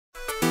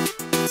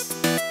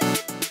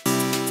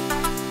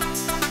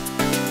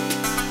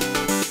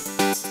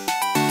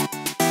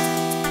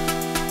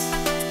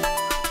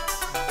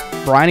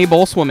Briny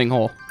Bowl swimming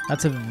hole.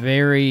 That's a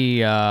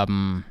very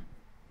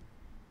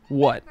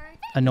What?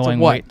 annoying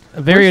what? way.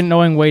 A very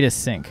annoying way to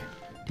sink.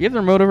 Do you have the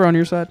remote over on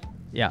your side?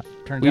 Yeah.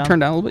 Turn it Will you down. turn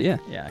down a little bit? Yeah.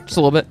 Yeah. Just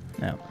a little bit.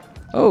 No.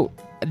 Oh,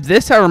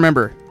 this I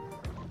remember.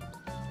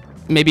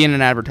 Maybe in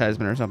an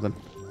advertisement or something.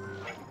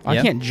 Oh,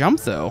 Yep. I can't jump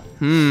though.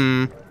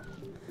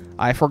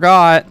 I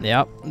forgot.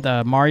 Yep.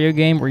 The Mario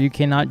game where you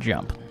cannot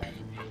jump.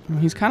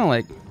 He's kind of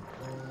like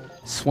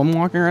swim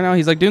walking right now.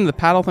 He's like doing the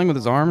paddle thing with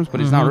his arms, but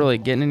he's not really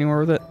getting anywhere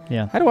with it.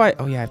 Yeah. How do I?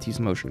 Oh yeah, I have to use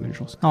motion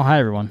controls. Oh, hi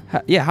everyone.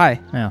 Yeah, hi.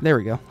 Yeah. There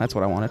we go. That's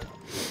what I wanted.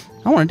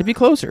 I wanted to be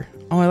closer.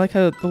 Oh, I like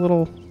how the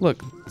little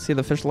look. See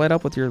the fish light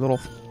up with your little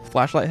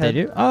flashlight head.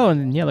 They do. Oh,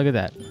 and yeah, look at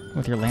that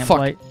with your lamp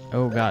light.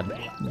 Oh God,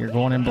 you're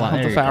going in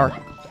blind. The flower.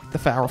 The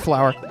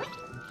flower.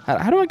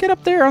 How do I get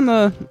up there on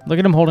the? Look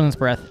at him holding his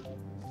breath.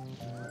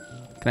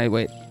 Can I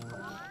wait?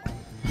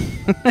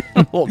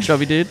 Little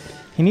chubby dude.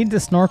 He needs a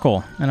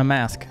snorkel and a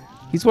mask.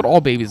 He's what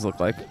all babies look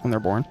like when they're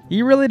born.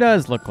 He really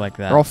does look like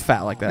that. They're all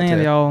fat like that Yeah, too.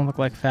 they all look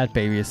like fat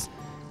babies.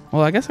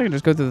 Well, I guess I can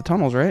just go through the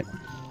tunnels, right?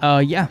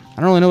 Yeah. I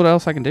don't really know what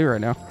else I can do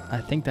right now. I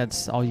think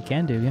that's all you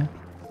can do, yeah.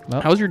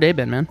 Well, How's your day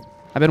been, man?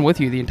 I've been with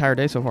you the entire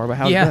day so far, but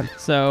how's it been?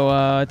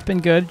 So it's been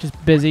good.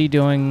 Just busy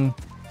doing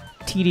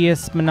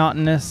tedious,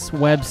 monotonous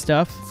web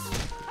stuff.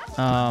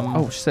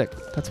 Oh, sick.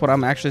 That's what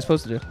I'm actually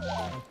supposed to do.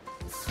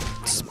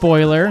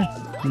 Spoiler,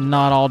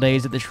 not all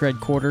days at the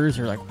Shredquarters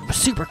are like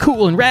super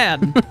cool and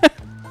rad.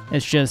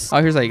 It's just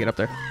Oh, here's how you get up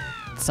there.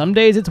 some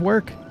days it's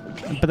work,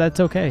 but that's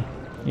okay,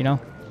 you know?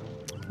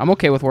 I'm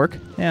okay with work.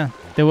 Yeah.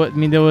 There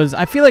was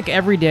I feel like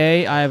every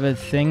day I have a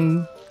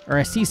thing or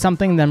I see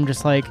something that I'm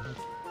just like,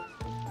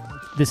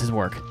 this is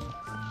work.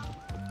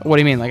 What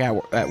do you mean, like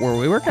at where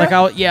we work at? Like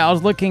I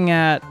was looking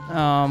at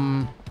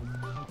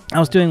I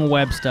was doing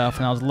web stuff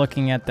and I was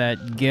looking at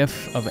that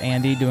GIF of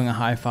Andy doing a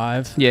high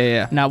five.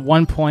 Yeah. And at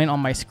one point on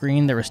my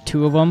screen there was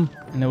two of them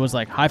and it was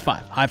like high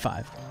five, high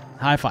five,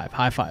 high five,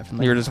 high five. And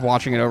like, You're just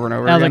watching it over and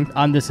over I was again?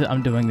 like,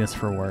 I'm doing this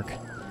for work.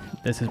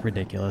 This is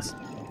ridiculous.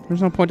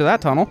 There's no point to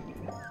that tunnel.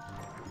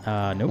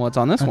 Nope. What's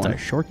on this That's one? a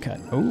shortcut.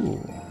 Ooh.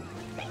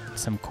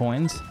 Some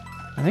coins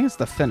I think it's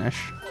the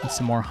finish. and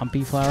some more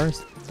humpy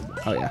flowers.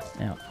 Oh, yeah.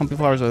 Yeah. Humpy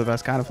flowers are the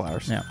best kind of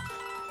flowers. Yeah.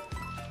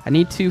 I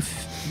need to...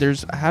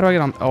 how do I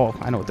get on... Oh,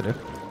 I know what to do.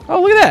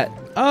 Oh, look at that.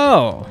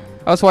 Oh.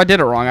 Oh, so I did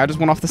it wrong. I just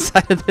went off the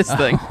side of this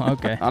thing.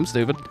 Okay. I'm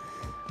stupid.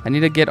 I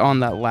need to get on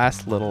that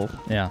last little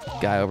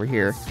guy over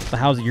here. So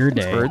how's your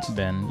day birds.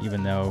 been,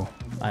 even though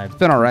I've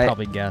been all right.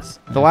 probably guess.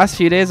 The last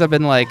few days I've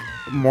been like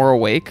more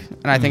awake,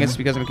 and I think it's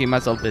because I'm keeping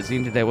myself busy.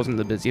 And today wasn't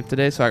the busiest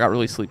today, so I got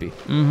really sleepy.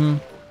 Mm-hmm.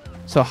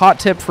 So hot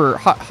tip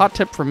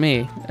for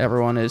me,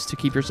 everyone, is to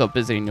keep yourself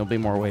busy and you'll be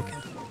more awake.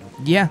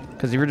 Yeah.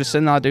 Because if you're just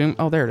sitting not doing...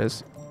 Oh, there it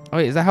is. Oh,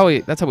 wait, is that how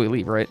we... That's how we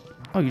leave, right?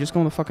 Oh, you just go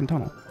in the fucking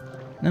tunnel.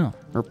 No.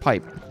 Or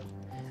pipe.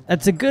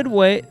 That's a good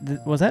way.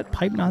 Was that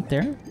pipe not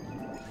there?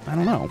 I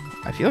don't know.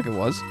 I feel like it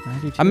was. I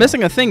do too. I'm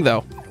missing a thing,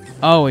 though.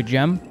 Oh, a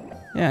gem?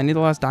 Yeah, I need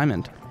the last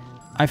diamond.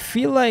 I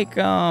feel like,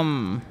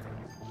 I'm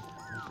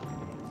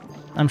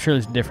sure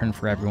it's different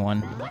for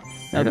everyone.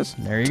 There it is.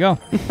 There you go.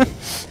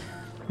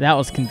 That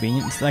was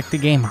convenient. It's like the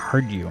game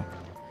heard you.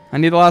 I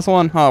need the last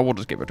one. Oh, we'll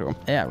just give it to him.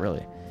 Yeah,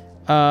 really.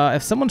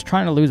 If someone's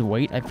trying to lose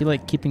weight, I feel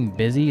like keeping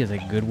busy is a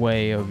good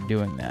way of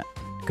doing that.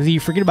 Because you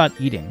forget about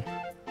eating.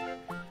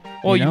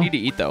 Well, you know? you need to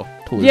eat, though.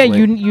 To lose Yeah,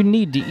 weight. you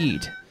need to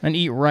eat. And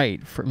eat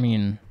right, first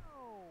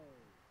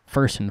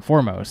and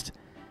foremost.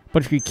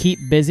 But if you keep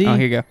busy... Oh,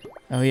 here you go.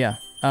 Oh, yeah.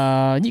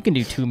 You can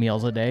do 2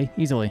 meals a day,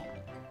 easily.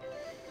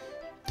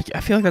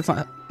 I feel like that's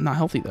not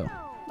healthy, though.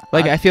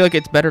 Like, I feel like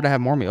it's better to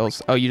have more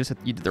meals. Oh, you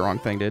did the wrong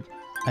thing, dude.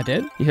 I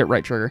did? You hit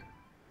right trigger.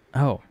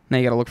 Oh. Now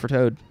you gotta look for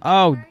Toad.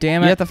 Oh,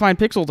 damn it. You have to find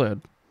Pixel Toad.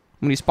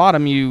 When you spot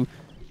him, you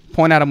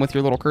point at him with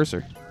your little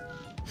cursor.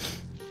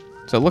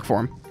 So look for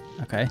him.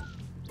 Okay.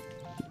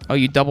 Oh,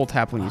 you double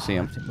tap when you see I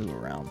him. have to move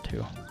around,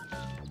 too.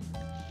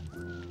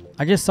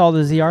 I just saw the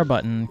ZR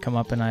button come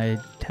up and I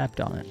tapped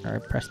on it, or I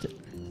pressed it.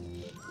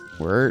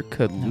 Where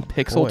could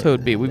Pixel boy,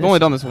 Toad be? We've this only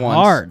done this once.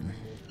 Hard.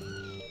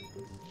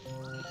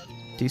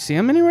 Do you see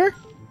him anywhere?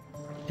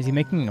 Is he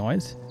making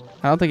noise?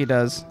 I don't think he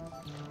does.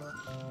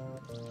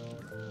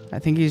 I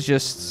think it's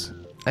just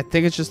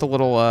a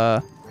little,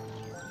 I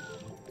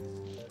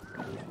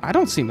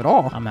don't see him at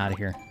all. I'm out of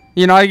here.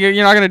 You're not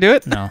gonna do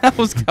it? No. I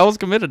was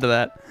committed to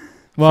that.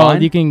 Well,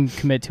 Fine. you can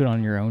commit to it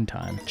on your own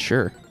time.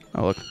 Sure.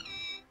 Oh, look.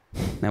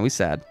 Now he's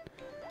sad.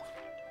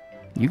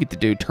 You get to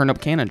do turnip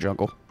cannon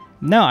jungle.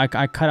 No, I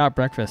cut out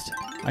breakfast.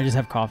 I just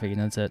have coffee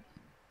and that's it.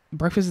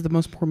 Breakfast is the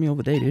most important meal of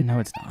the day, dude. No,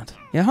 it's not.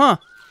 Yeah, huh?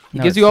 It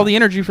No, gives it's you all not. the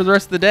energy for the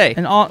rest of the day.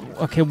 And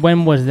okay,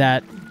 when was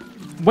that?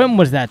 When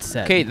was that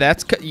said? Okay,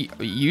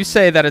 you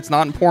say that it's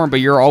not important, but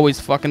you're always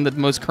fucking the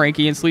most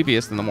cranky and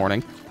sleepiest in the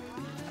morning.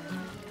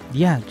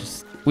 Yeah,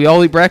 just. We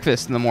all eat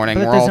breakfast in the morning.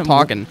 But it We're all doesn't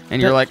talking,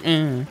 and you're like,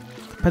 eh.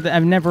 But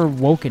I've never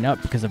woken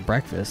up because of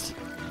breakfast.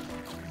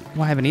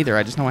 Well, I haven't either.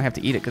 I just know I have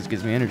to eat it because it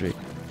gives me energy.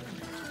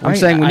 I'm Right,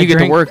 saying when I you get to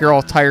drink- work, you're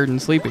all tired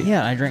and sleepy.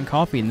 Yeah, I drink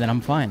coffee and then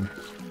I'm fine.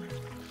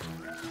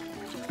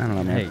 I don't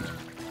know, man. Hey,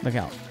 look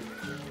out.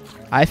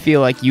 I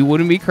feel like you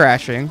wouldn't be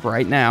crashing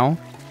right now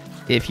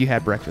if you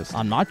had breakfast.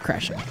 I'm not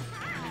crashing.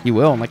 You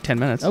will in like 10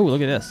 minutes. Oh,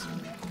 look at this.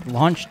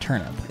 Launch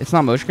turnip. It's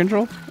not motion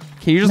control?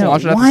 Can you just No,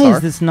 launch it at the why star?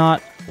 is this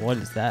not... What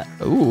is that?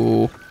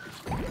 Ooh.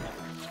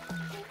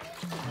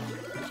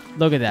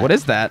 Look at that. What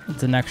is that?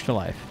 It's an extra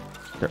life.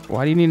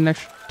 Why do you need an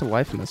extra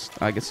life in this?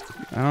 I guess,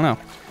 I don't know.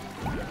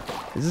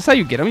 Is this how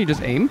you get them? You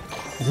just aim?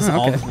 Is this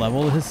all this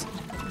level is?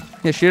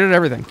 Yeah, shoot at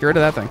everything. Get rid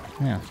of that thing.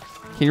 Yeah.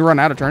 Can you run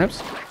out of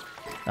turnips?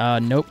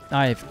 Nope.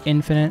 I have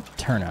infinite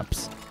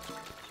turnips.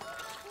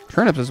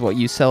 Turnips is what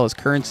you sell as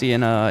currency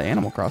in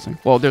Animal Crossing.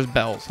 Well, there's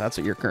bells. That's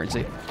what your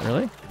currency.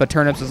 Really? But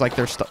turnips is like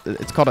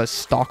it's called a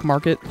stock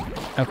market,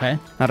 Okay.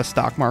 not a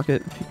stock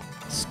market.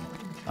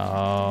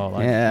 Oh,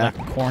 Yeah.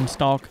 like corn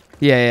stalk?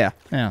 Yeah.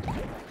 Yeah.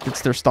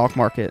 It's their stock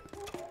market.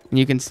 And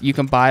you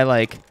can buy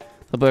like,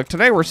 they'll be like,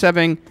 today we're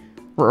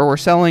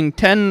selling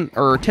 10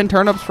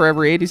 turnips for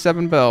every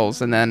 87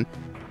 bells, and then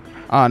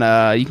on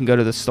you can go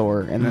to the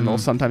store, and then they'll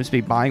sometimes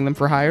be buying them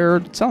for higher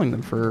or selling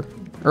them for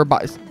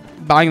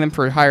buying them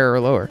for higher or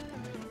lower.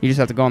 You just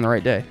have to go on the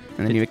right day,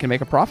 and then you can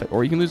make a profit,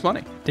 or you can lose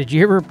money. Did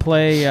you ever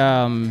play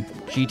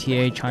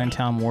GTA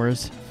Chinatown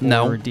Wars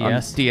for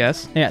DS?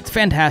 DS. Yeah, it's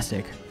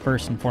fantastic,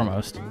 first and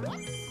foremost.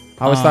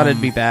 I always thought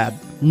it'd be bad.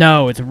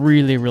 No, it's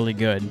really, really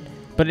good.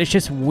 But it's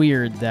just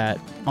weird that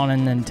on a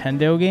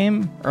Nintendo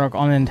game, or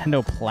on a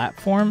Nintendo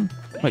platform...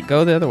 Wait,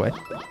 go the other way.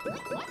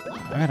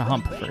 I gotta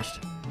hump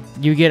first.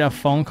 You get a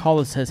phone call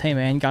that says, hey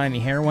man, got any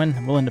heroin?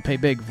 I'm willing to pay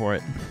big for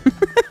it.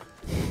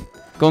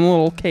 Go in the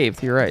little cave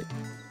to your right.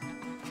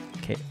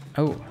 Okay.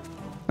 Oh.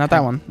 Not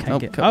that one. Can't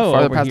Nope, get...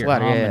 farther over past here. the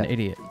ladder. I'm Yeah, an yeah.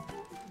 idiot.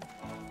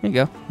 There you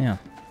go. Yeah.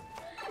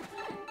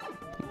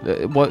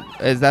 What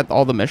is that?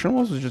 All the mission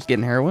was just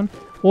getting heroin?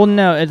 Well,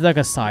 no, it's like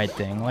a side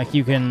thing. Like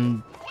you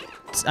can...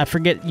 I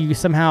forget, you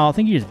somehow... I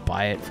think you just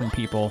buy it from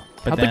people.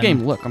 But How'd the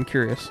game look? I'm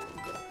curious.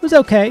 It was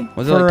okay.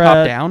 Was it like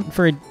top down?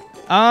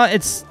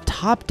 It's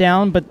top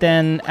down, but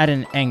then at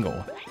an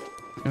angle.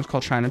 It was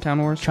called Chinatown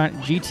Wars?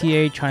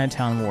 GTA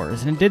Chinatown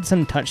Wars. And it did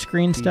some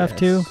touchscreen stuff,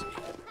 too.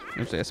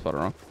 Oops, I spelled it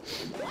wrong.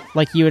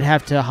 Like, you would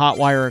have to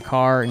hotwire a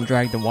car and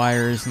drag the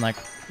wires and, like,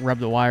 rub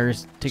the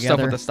wires together.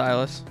 Stuff with the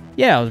stylus?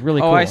 Yeah, it was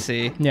really cool. Oh, I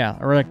see. Yeah,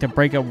 or, like, to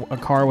break a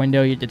car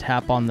window, you had to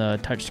tap on the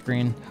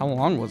touchscreen. How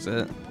long was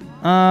it?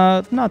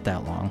 Not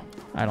that long,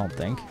 I don't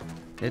think.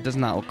 It does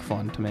not look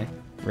fun to me.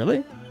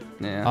 Really?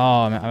 Yeah.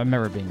 Oh, I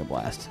remember it being a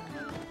blast.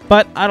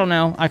 But, I don't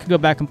know. I could go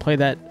back and play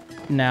that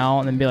now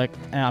and then be like,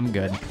 I'm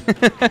good.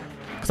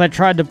 Because I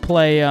tried to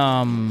play,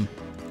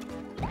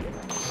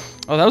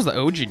 Oh, that was the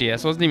OG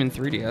DS. It wasn't even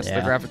 3DS.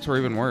 Yeah. The graphics were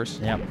even worse.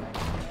 Yep.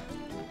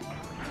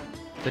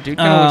 The dude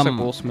kind of looks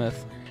like Will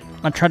Smith.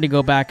 I tried to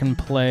go back and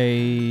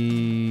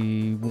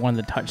play one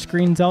of the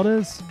touchscreen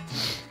Zeldas.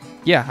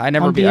 Yeah, I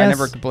never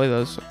could play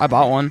those. I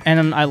bought one.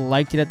 And I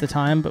liked it at the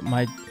time, but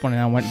when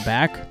I went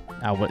back,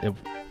 it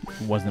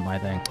wasn't my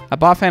thing. I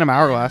bought Phantom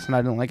Hourglass, and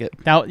I didn't like it.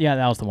 That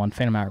was the one,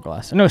 Phantom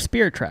Hourglass. No,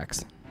 Spirit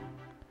Tracks.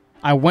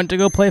 I went to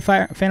go play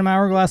Phantom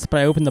Hourglass, but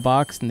I opened the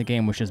box, and the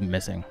game was just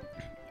missing.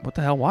 What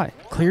the hell? Why?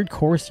 Cleared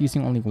course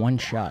using only one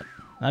shot.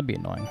 That'd be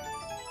annoying.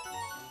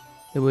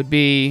 It would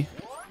be...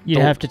 You'd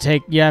have to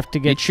get...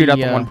 You'd shoot out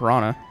the one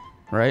piranha,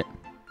 right?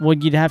 Well,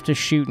 you'd have to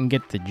shoot and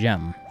get the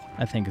gem,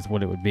 I think is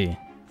what it would be.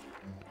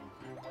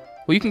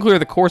 Well, you can clear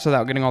the course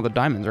without getting all the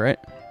diamonds, right?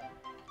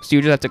 So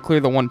you just have to clear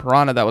the one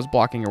piranha that was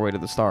blocking your way to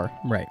the star.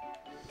 Right.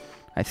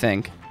 I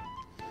think.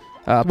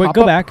 Wait,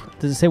 go back.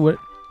 Does it say what...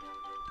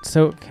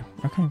 So,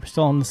 okay, we're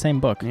still on the same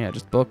book. Yeah,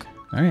 just book.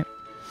 All right.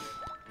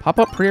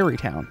 Pop-up Prairie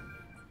Town.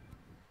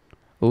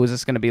 Oh, is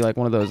this going to be like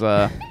one of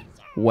those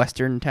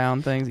Western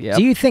town things? Yeah.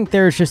 Do you think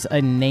there's just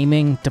a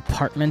naming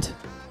department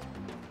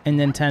in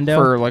Nintendo?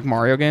 For like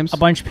Mario games? A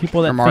bunch of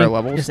people that or Mario think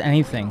levels? just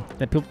anything.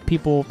 That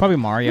people, probably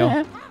Mario,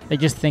 Yeah. they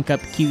just think up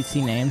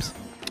cutesy names.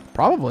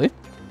 Probably.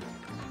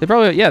 They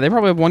probably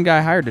have one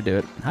guy hired to do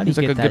it. How do He's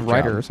you like get a that good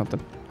writer job? or something.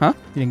 Huh?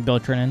 You think Bill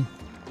Trinan?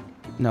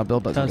 No, Bill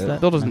doesn't do that?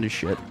 it. Bill doesn't do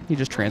shit. He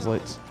just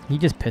translates. He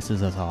just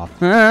pisses us off.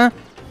 Why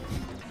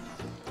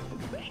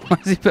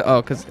is he...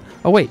 Oh,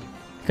 wait.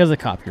 Because of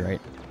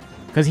copyright.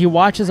 Because he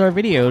watches our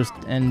videos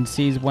and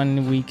sees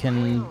when we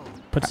can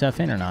put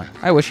stuff in or not.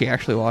 I wish he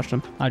actually watched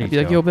them. How do you I'd be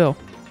like, feel? yo, Bill,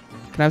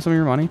 can I have some of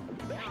your money?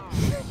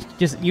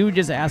 You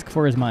just ask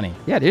for his money.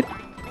 Yeah, dude.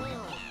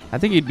 I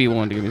think he'd be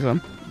willing to give me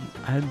some.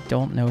 I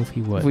don't know if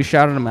he would. If we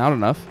shouted him out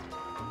enough.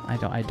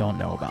 I don't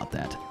know about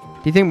that. Do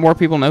you think more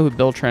people know who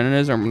Bill Trinan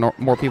is, or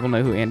more people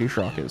know who Andy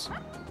Schrock is?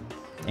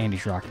 Andy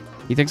Schrock.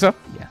 You think so?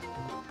 Yeah.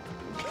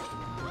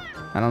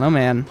 I don't know,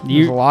 man.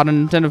 There's a lot of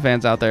Nintendo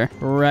fans out there.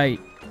 Right,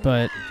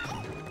 but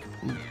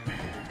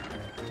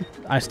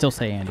I still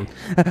say Andy.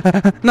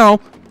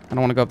 No. I don't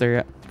want to go up there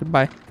yet.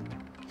 Goodbye.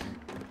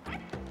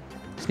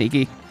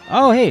 Sneaky.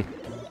 Oh, hey.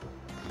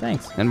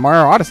 Thanks. And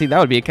Mario Odyssey, that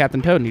would be a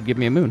Captain Toad, and he'd give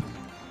me a moon.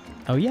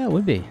 Oh, yeah, it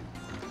would be.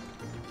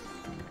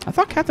 I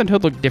thought Captain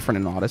Toad looked different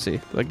in Odyssey.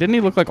 Like, didn't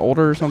he look like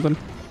older or something?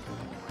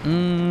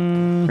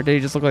 Or did he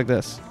just look like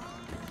this?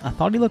 I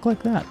thought he looked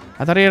like that.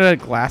 I thought he had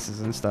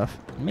glasses and stuff.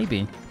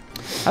 Maybe.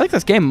 I like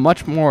this game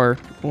much more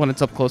when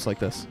it's up close like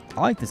this.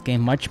 I like this game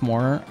much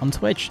more on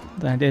Switch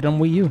than I did on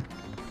Wii U.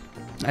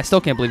 I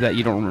still can't believe that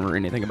you don't remember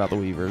anything about the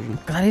Wii version.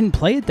 Because I didn't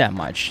play it that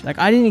much. Like,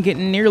 I didn't get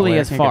nearly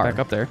as I can't far. Get back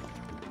up there.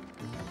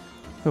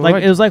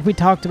 Like, it was like we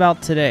talked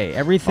about today.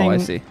 Everything... Oh, I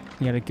see.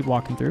 You gotta keep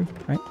walking through,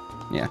 right?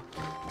 Yeah.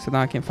 So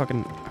now I can't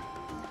fucking...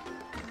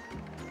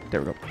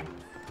 There we go.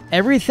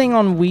 Everything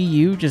on Wii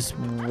U just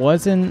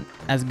wasn't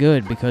as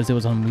good because it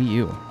was on Wii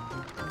U.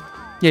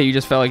 Yeah, you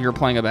just felt like you were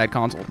playing a bad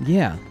console.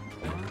 Yeah.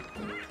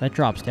 That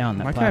drops down,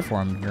 that Why can't I-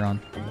 platform you're on.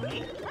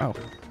 Oh.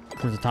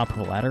 There's the top of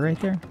a ladder right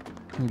there.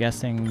 I'm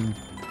guessing...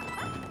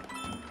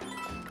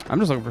 I'm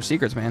just looking for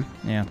secrets, man.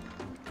 Yeah.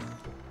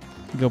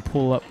 Go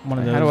pull up one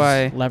of How do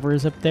I- those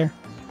levers up there.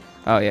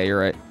 Oh, yeah, you're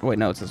right. Wait,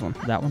 no, it's this one.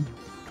 That one.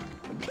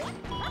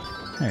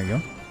 There you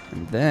go.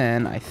 And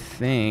then I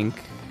think...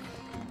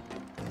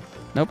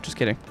 Nope, just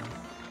kidding.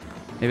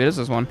 Maybe it is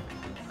this one.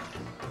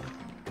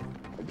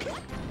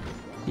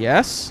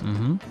 Yes?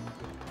 Mm-hmm.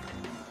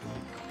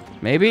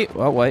 Maybe?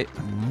 Oh, wait.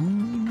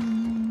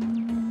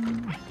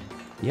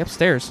 Yep,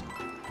 stairs.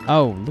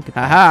 Oh, look at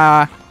that.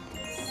 Haha!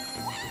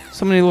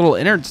 So many little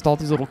innards to all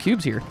these little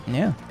cubes here.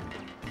 Yeah.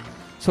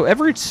 So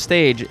every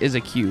stage is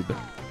a cube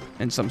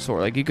in some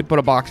sort. Like, you could put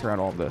a box around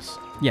all of this,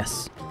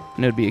 Yes.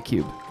 and it would be a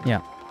cube. Yeah.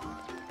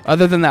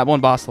 Other than that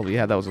one boss level you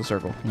had, that was a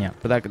circle. Yeah.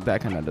 But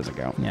that kind of doesn't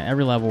count. Yeah,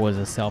 every level was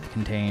a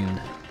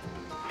self-contained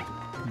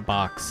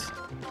box.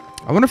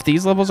 I wonder if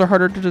these levels are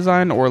harder to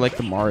design or like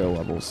the Mario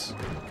levels.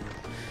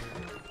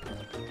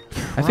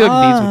 I feel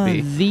like these would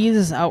be.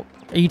 These out.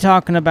 Are you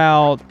talking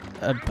about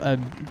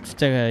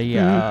just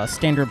a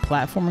standard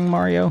platforming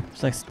Mario?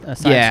 It's like a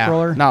side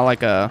scroller? Not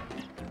like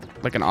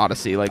an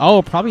Odyssey. Like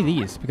Oh, probably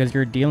these because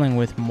you're dealing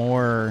with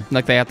more.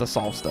 like they have to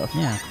solve stuff.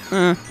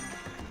 Yeah.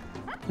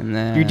 And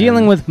then You're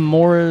dealing with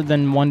more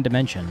than one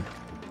dimension.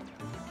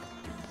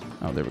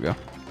 Oh, there we go.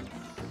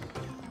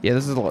 Yeah,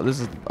 this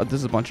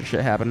is a bunch of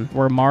shit happening.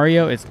 Where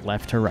Mario is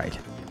left to right.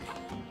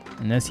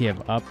 And this you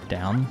have up,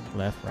 down,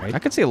 left, right. I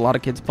could see a lot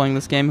of kids playing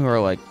this game who are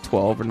like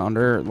 12 and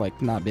under, like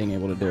not being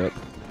able to do it.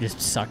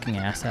 Just sucking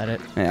ass at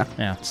it. Yeah.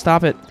 Yeah.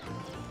 Stop it.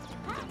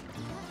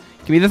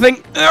 Give me the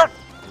thing.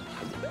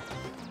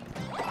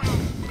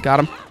 Got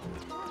him.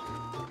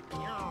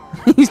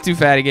 He's too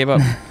fat. He gave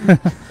up.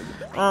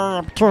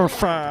 I'm too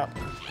fat.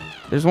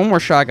 There's one more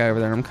shot guy over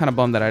there. I'm kind of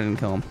bummed that I didn't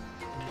kill him.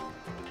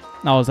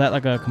 Oh, is that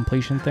like a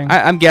completion thing?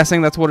 I'm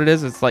guessing that's what it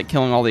is. It's like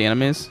killing all the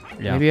enemies.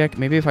 Yeah.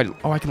 Maybe if I...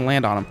 Oh, I can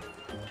land on him.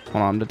 Hold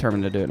on. I'm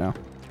determined to do it now.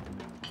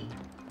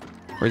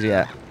 Where's he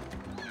at?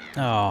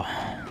 Oh.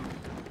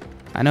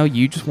 I know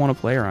you just want to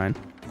play, Ryan.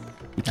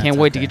 You can't That's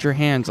wait to okay. get your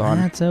hands on.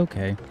 That's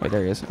okay. Wait,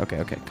 there he is.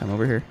 Okay. Come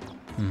over here.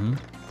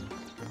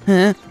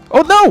 Mm-hmm.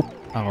 Oh, no!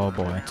 Oh,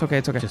 boy. It's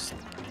okay. Just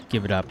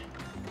give it up.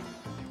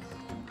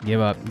 Give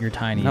up. You're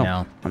tiny No,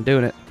 now. I'm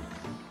doing it.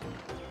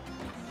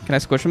 Can I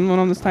squish him when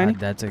I'm this tiny?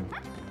 That's a...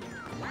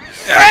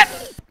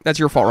 That's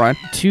your fault, Ryan.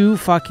 Two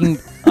fucking...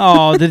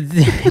 Oh,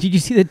 did you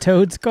see the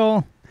toad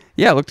skull?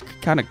 Yeah, it looked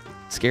kind of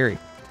scary. All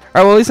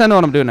right, well, at least I know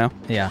what I'm doing now.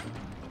 Yeah.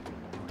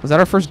 Was that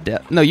our first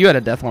death? No, you had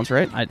a death once,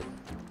 right?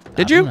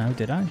 Did you? I don't know.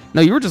 Did I?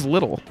 No, you were just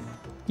little.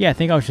 Yeah, I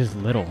think I was just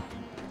little.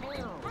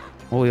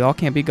 Well, we all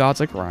can't be gods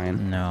like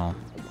Ryan. No.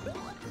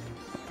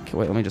 Okay,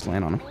 wait, let me just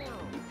land on him.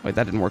 Wait,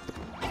 that didn't work.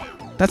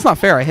 That's not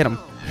fair. I hit him.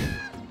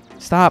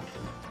 Stop.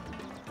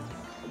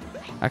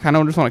 I kind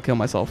of just want to kill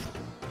myself.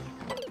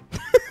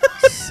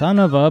 Son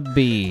of a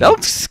bee. That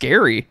looks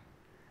scary.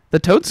 The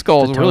toad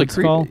skull is really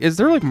skull? creepy. Is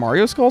there like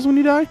Mario skulls when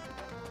you die?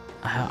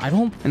 I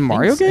don't... In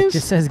Mario think so. games? It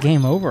just says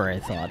game over, I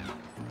thought.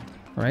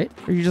 Right?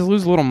 Or you just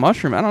lose a little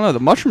mushroom? I don't know. The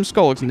mushroom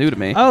skull looks new to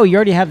me. Oh, you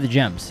already have the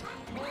gems.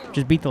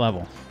 Just beat the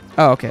level.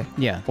 Oh, okay.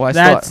 Yeah. Well,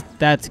 that's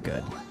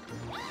good.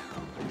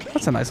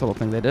 That's a nice little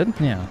thing they did.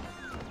 Yeah.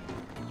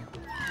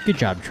 Good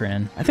job,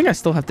 Trin. I think I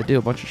still have to do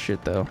a bunch of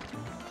shit, though.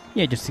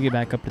 Yeah, just to get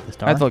back up to the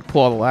star. I have to like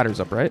pull all the ladders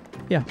up, right?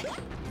 Yeah.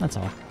 That's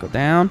all. Go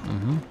down.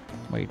 Mm-hmm.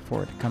 Wait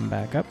for it to come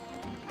back up.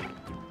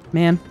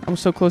 Man, I was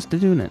so close to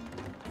doing it.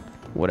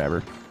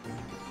 Whatever.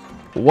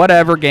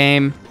 Whatever,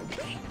 game.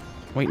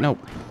 Wait, no.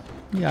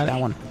 You got That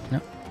it. one.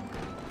 Yep.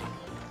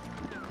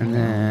 And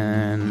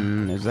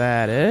then... Is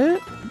that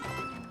it?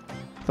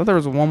 I thought there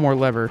was one more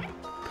lever.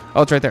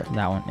 Oh, it's right there.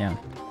 That one, yeah.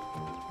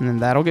 And then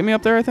that'll get me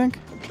up there, I think.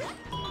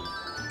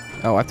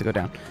 Oh, I have to go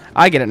down.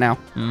 I get it now.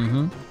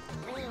 Mm-hmm.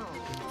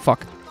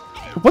 Fuck.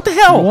 What the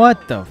hell?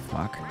 What the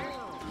fuck?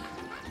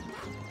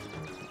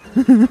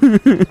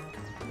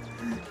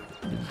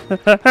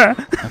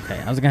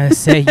 Okay, I was gonna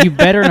say you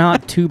better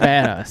not too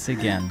bad us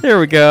again. There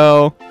we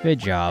go. Good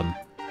job.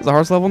 It's the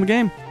hardest level in the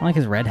game. I like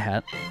his red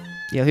hat.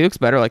 Yeah, he looks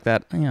better like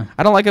that. Yeah,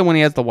 I don't like it when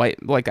he has the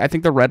white. Like, I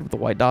think the red with the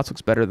white dots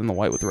looks better than the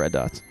white with the red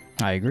dots.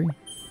 I agree.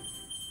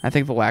 I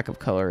think the lack of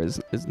color is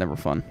never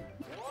fun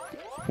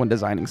when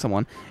designing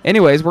someone.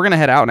 Anyways, we're going to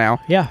head out now.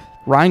 Yeah.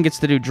 Ryan gets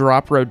to do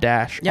drop, row,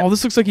 dash. Yep. Oh,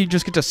 this looks like you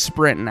just get to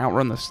sprint and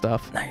outrun this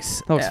stuff.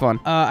 Nice. That looks fun.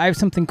 I have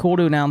something cool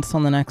to announce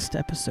on the next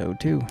episode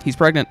too. He's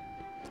pregnant.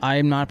 I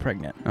am not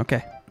pregnant.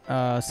 Okay.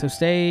 So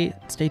stay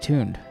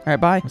tuned. All right,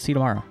 bye. We'll see you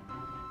tomorrow.